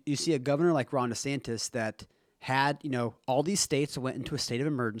 Like you see a governor like Ron DeSantis that had, all these states went into a state of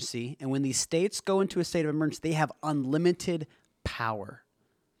emergency. And when these states go into a state of emergency, they have unlimited power.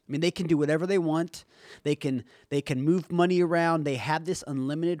 I mean, they can do whatever they want. They can move money around. They have this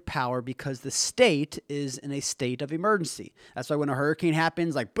unlimited power because the state is in a state of emergency. That's why when a hurricane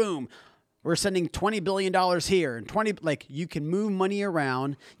happens, like boom, we're sending $20 billion here, and you can move money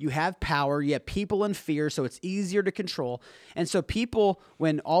around. You have power. You have people in fear, so it's easier to control. And so people,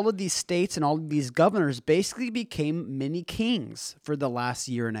 when all of these states and all of these governors basically became mini kings for the last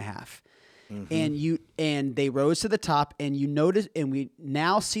year and a half. Mm-hmm. And they rose to the top, and you notice, and we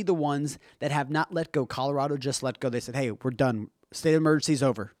now see the ones that have not let go. Colorado just let go. They said, hey, we're done. State of emergency is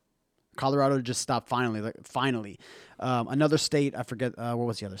over. Colorado just stopped finally. Another state, I forget, what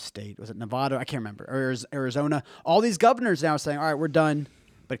was the other state? Was it Nevada? I can't remember. Or Arizona. All these governors now are saying, all right, we're done.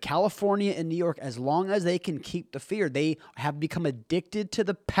 But California and New York, as long as they can keep the fear, they have become addicted to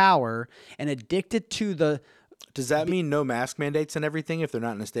the power and addicted to the... Does that mean no mask mandates and everything if they're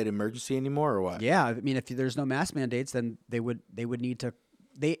not in a state of emergency anymore, or what? Yeah, I mean, if there's no mask mandates, then they would need to...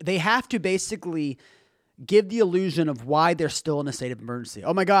 They have to basically give the illusion of why they're still in a state of emergency.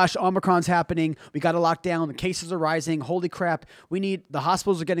 Oh my gosh, Omicron's happening. We got to lock down. The cases are rising. Holy crap. The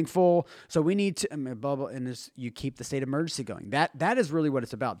hospitals are getting full. So we need to, blah, blah, and you keep the state of emergency going. That is really what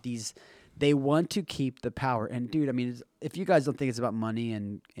it's about. They want to keep the power. And dude, I mean, if you guys don't think it's about money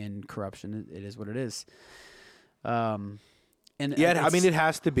and corruption, it is what it is. I mean, it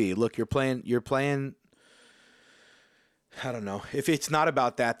has to be. Look, you're playing, I don't know. If it's not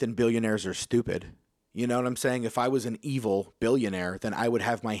about that, then billionaires are stupid. You know what I'm saying? If I was an evil billionaire, then I would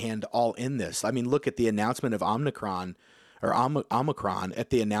have my hand all in this. I mean, look at the announcement of Omicron. At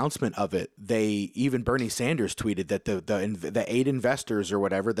the announcement of it, even Bernie Sanders tweeted that the 8 investors or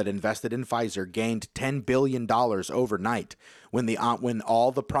whatever that invested in Pfizer gained $10 billion overnight when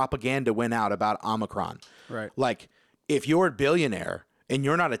all the propaganda went out about Omicron. Right. Like, if you're a billionaire and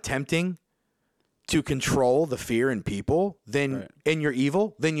you're not attempting to control the fear in people, then and you're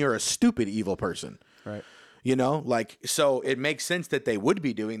evil, then you're a stupid evil person. Right. So it makes sense that they would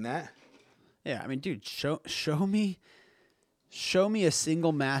be doing that. Yeah, I mean, dude, show me a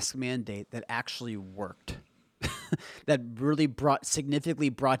single mask mandate that actually worked. That really significantly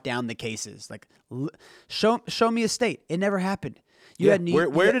brought down the cases. Like, show me a state. It never happened. Where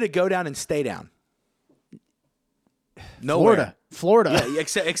did it go down and stay down? Nowhere. Florida. Yeah,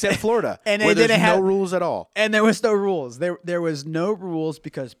 except Florida. And where they didn't have no rules at all. And there was no rules. There was no rules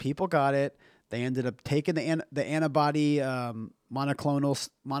because people got it. They ended up taking the antibody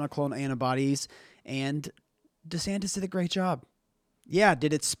monoclonal antibodies, and DeSantis did a great job. Yeah,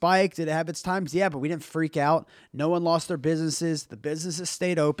 did it spike? Did it have its times? Yeah, but we didn't freak out. No one lost their businesses. The businesses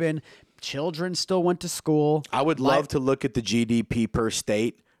stayed open. Children still went to school. I would love to look at the GDP per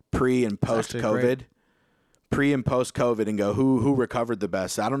state pre and post COVID. Pre and post COVID, and go who recovered the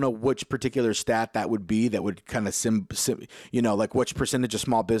best. I don't know which particular stat that would be. That would kind of like which percentage of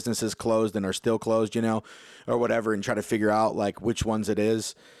small businesses closed and are still closed, or whatever, and try to figure out like which ones it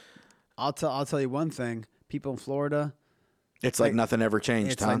is. I'll tell you one thing. People in Florida, it's like nothing ever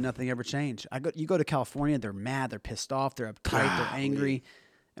changed. It's like nothing ever changed. You go to California, they're mad, they're pissed off, they're uptight, they're angry.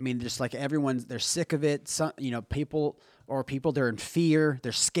 I mean, just like they're sick of it. People, they're in fear,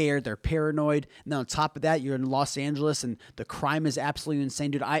 they're scared, they're paranoid. And then on top of that, you're in Los Angeles and the crime is absolutely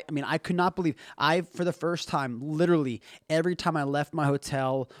insane, dude. I mean, I could not believe for the first time, literally every time I left my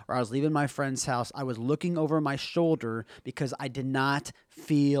hotel or I was leaving my friend's house, I was looking over my shoulder because I did not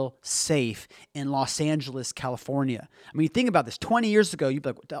feel safe in Los Angeles, California. I mean, think about this. 20 years ago, you'd be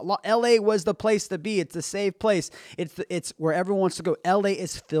like, LA was the place to be. It's a safe place. It's where everyone wants to go. LA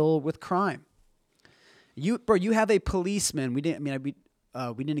is filled with crime. You have a policeman. We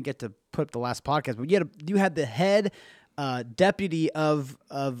didn't get to put up the last podcast, but you had the head deputy of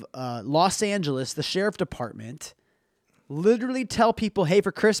Los Angeles, the sheriff department, literally tell people, hey,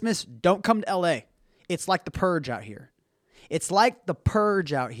 for Christmas, don't come to L.A. It's like the purge out here. It's like the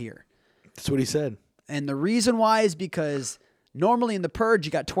purge out here. That's what he said. And the reason why is because normally in the purge,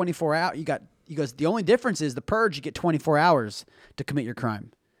 you got 24 hours. He goes, the only difference is the purge, you get 24 hours to commit your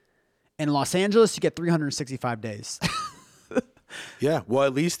crime. In Los Angeles, you get 365 days. Yeah. Well,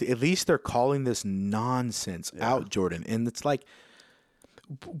 at least they're calling this nonsense out, Jordan. And it's like,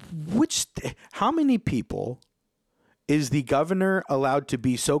 how many people is the governor allowed to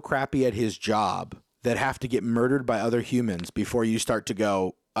be so crappy at his job that have to get murdered by other humans before you start to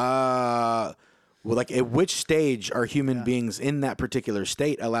go, well, like at which stage are human beings in that particular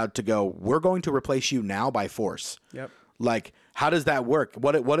state allowed to go, we're going to replace you now by force? Yep. Like, how does that work?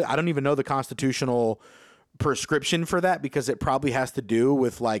 What I don't even know the constitutional prescription for that, because it probably has to do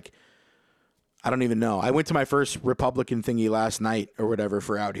with like, I don't even know. I went to my first Republican thingy last night or whatever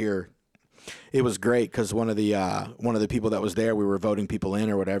for out here. It was great because one of the people that was there, we were voting people in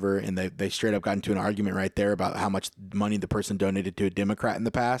or whatever, and they straight up got into an argument right there about how much money the person donated to a Democrat in the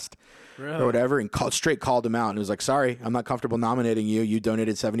past or whatever, and called him out and was like, sorry, I'm not comfortable nominating you. You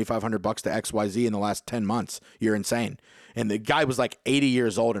donated $7,500 to XYZ in the last 10 months. You're insane. And the guy was like 80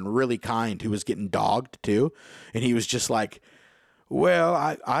 years old and really kind, who was getting dogged too. And he was just like, well,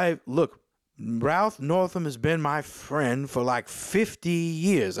 I look, Ralph Northam has been my friend for like 50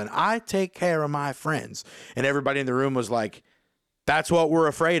 years, and I take care of my friends. And everybody in the room was like, that's what we're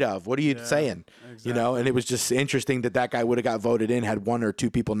afraid of. What are you saying? Exactly. You know, and it was just interesting that guy would have got voted in had one or two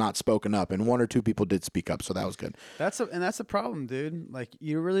people not spoken up, and one or two people did speak up. So that was good. That's the problem, dude. Like,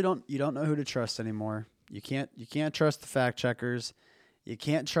 you don't know who to trust anymore. You can't trust the fact checkers. You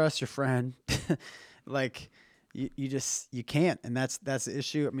can't trust your friend. Like, you can't, and that's the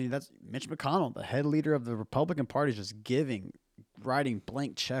issue. I mean, that's Mitch McConnell, the head leader of the Republican Party, is just writing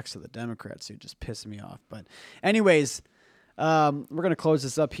blank checks to the Democrats, who just piss me off. But anyways, we're gonna close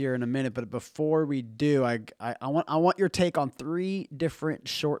this up here in a minute. But before we do, I want your take on 3 different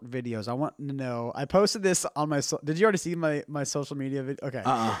short videos. I want to know. I posted this on my. Did you already see my social media video? Okay.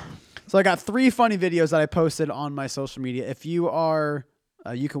 So I got 3 funny videos that I posted on my social media. If you are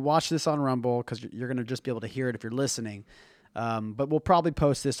you can watch this on Rumble because you're going to just be able to hear it if you're listening. But we'll probably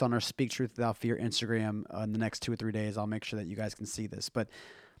post this on our Speak Truth Without Fear Instagram in the next 2 or 3 days. I'll make sure that you guys can see this. But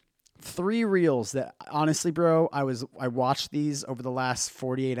 3 reels that, honestly, bro, I watched these over the last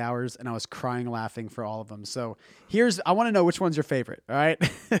 48 hours, and I was crying laughing for all of them. So I want to know which one's your favorite, all right?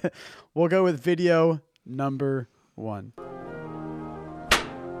 We'll go with video number 1.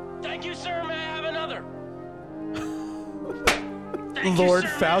 Thank you, sir. May I have another? Lord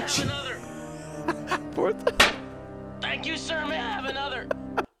Fauci. Thank you, sir. May I have another?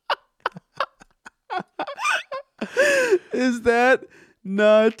 Is that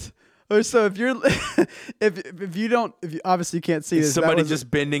not? Or so if you're, if you obviously you can't see this. Somebody just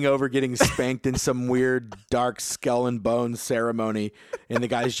bending over, getting spanked in some weird dark skull and bones ceremony, and the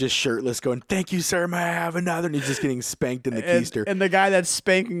guy's just shirtless, going, "Thank you, sir. May I have another?" And he's just getting spanked in the keister. And the guy that's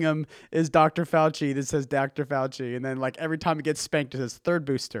spanking him is Dr. Fauci. That says Dr. Fauci, and then like every time he gets spanked, it says 3rd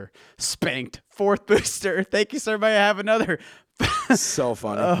booster, spanked, 4th booster. Thank you, sir. May I have another? So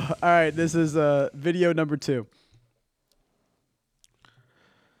funny. All right, this is video number 2.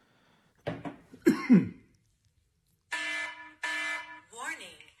 Warning,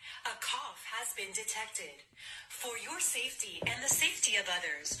 a cough has been detected. For your safety and the safety of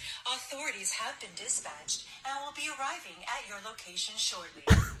others, authorities have been dispatched and will be arriving at your location shortly.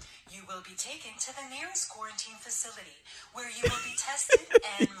 You will be taken to the nearest quarantine facility where you will be tested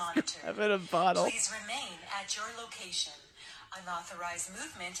and monitored. I'm in a bottle. Please remain at your location. Unauthorized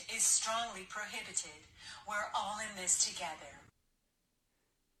movement is strongly prohibited. We're all in this together.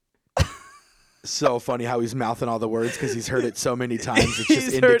 So funny how he's mouthing all the words because he's heard it so many times. It's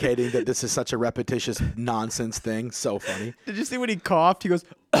just indicating that this is such a repetitious nonsense thing. So funny. Did you see when he coughed? He goes,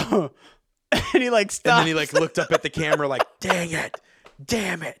 and he like stopped. And then he like looked up at the camera like, dang it,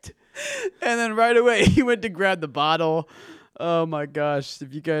 damn it. And then right away he went to grab the bottle. Oh my gosh.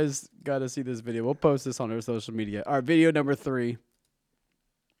 If you guys got to see this video, we'll post this on our social media. Our video number 3.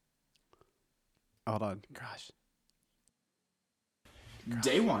 Hold on. Gosh.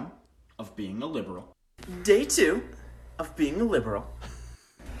 Day 1 of being a liberal. Day 2 of being a liberal.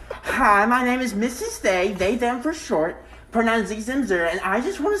 Hi, my name is Mrs. They them for short, pronounced Zimzer, and I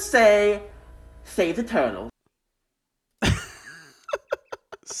just want to say, save the turtle.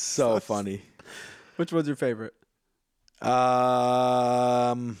 So funny. Which one's your favorite?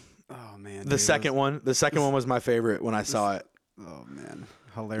 Oh man. The second one. The second one was my favorite when I saw it. Oh man.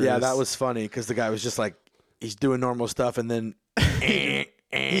 Hilarious. Yeah, that was funny because the guy was just like, he's doing normal stuff, and then and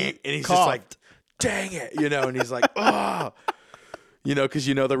he's just like, dang it, and he's like, oh, because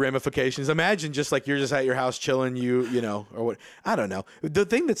the ramifications. Imagine just like you're just at your house chilling, or what? I don't know. The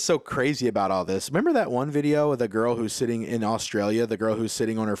thing that's so crazy about all this, remember that one video of the girl who's sitting in Australia, the girl who's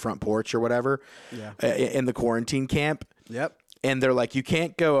sitting on her front porch or whatever, in the quarantine camp? Yep. And they're like, you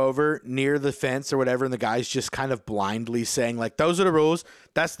can't go over near the fence or whatever. And the guy's just kind of blindly saying, like, those are the rules.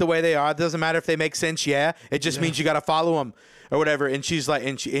 That's the way they are. It doesn't matter if they make sense. Yeah. It just means you got to follow them or whatever. And she's like,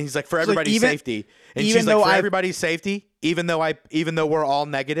 and he's like, for everybody's safety. And she's like, for everybody's safety, even though we're all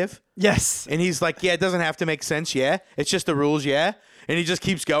negative. Yes. And he's like, yeah, it doesn't have to make sense. Yeah. It's just the rules. Yeah. And he just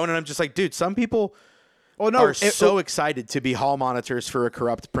keeps going. And I'm just like, dude, some people are so excited to be hall monitors for a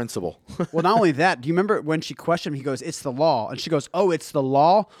corrupt principal. Well, not only that, do you remember when she questioned him, he goes, it's the law. And she goes, oh, it's the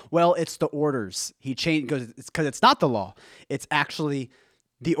law? Well, it's the orders. He goes, it's because it's not the law. It's actually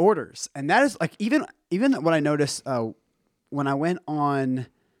the orders. And that is like, even what I noticed when I went on...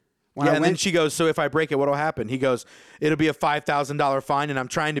 And then she goes, so if I break it, what'll happen? He goes, it'll be a $5,000 fine, and I'm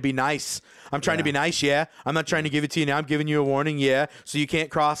trying to be nice. I'm trying to be nice, yeah. I'm not trying to give it to you now. I'm giving you a warning, yeah. So you can't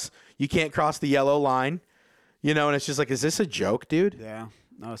cross the yellow line. And it's just like, is this a joke, dude? Yeah.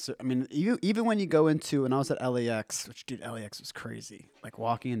 No, so, I mean, even when you go into, and I was at LAX, which, dude, LAX was crazy. Like,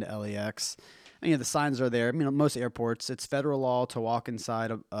 walking into LAX, the signs are there. Most airports, it's federal law to walk in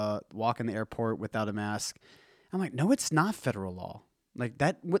the airport without a mask. I'm like, no, it's not federal law. Like,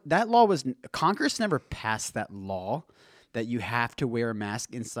 that law was, Congress never passed that law that you have to wear a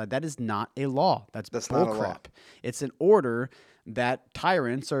mask inside. That is not a law. That's bull crap. It's an order that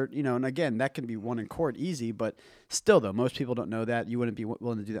tyrants are, and again, that can be won in court easy, but still, though, most people don't know that. You wouldn't be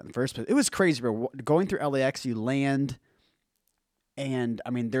willing to do that in the first place. It was crazy, bro. Going through LAX, you land, and,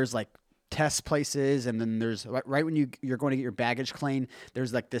 there's, like, test places, and then there's, right when you're going to get your baggage claim,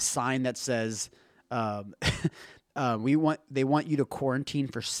 there's, like, this sign that says, they want you to quarantine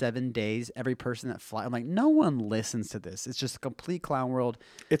for 7 days, every person that flies. I'm like, no one listens to this. It's just a complete clown world.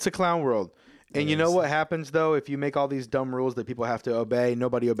 It's a clown world. And you know what happens, though? If you make all these dumb rules that people have to obey,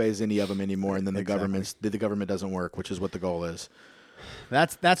 nobody obeys any of them anymore, and then the government doesn't work, which is what the goal is.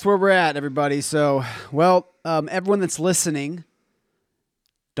 That's where we're at, everybody. So, everyone that's listening,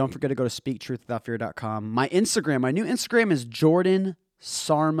 don't forget to go to speaktruthwithoutfear.com. My new Instagram is Jordan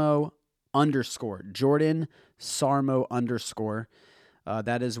Sarmo _ Jordan Sarmo _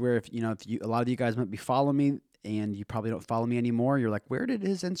 that is where, if a lot of you guys might be following me, and you probably don't follow me anymore, you're like, where did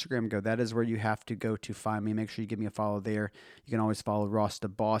his Instagram go? That is where you have to go to find me. Make sure you give me a follow there. You can always follow Ross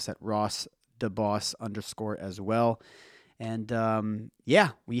DeBoss at Ross DeBoss _ as well. And tonight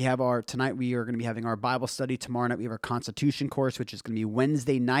we are going to be having our Bible study. Tomorrow night we have our Constitution course, which is going to be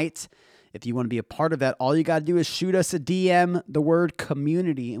Wednesday night. If you want to be a part of that, all you got to do is shoot us a DM, the word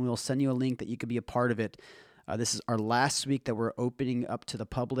community, and we'll send you a link that you could be a part of it. This is our last week that we're opening up to the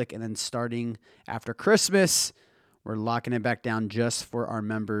public, and then starting after Christmas, we're locking it back down just for our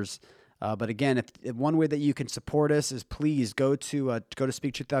members. But again, if one way that you can support us is please go to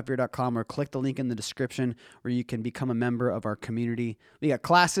speaktruthwithoutfear.com or click the link in the description where you can become a member of our community. We got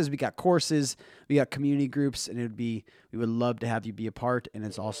classes, we got courses, we got community groups, and we would love to have you be a part, and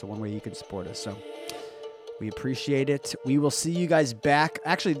it's also one way you can support us. So we appreciate it. We will see you guys back.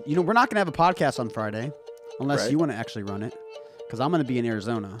 Actually, we're not going to have a podcast on Friday unless you want to actually run it, because I'm going to be in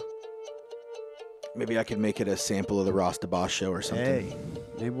Arizona. Maybe I could make it a sample of the Ross DeBoss show or something. Hey,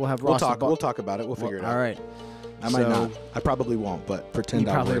 maybe we'll have Ross DeBoss. We'll talk about it. We'll figure it out. All right. I might not. I probably won't, but pretend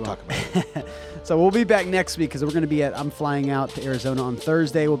I will talk about it. So we'll be back next week because we're going to be I'm flying out to Arizona on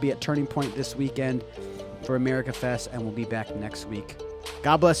Thursday. We'll be at Turning Point this weekend for America Fest, and we'll be back next week.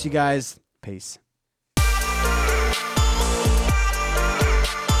 God bless you guys. Peace.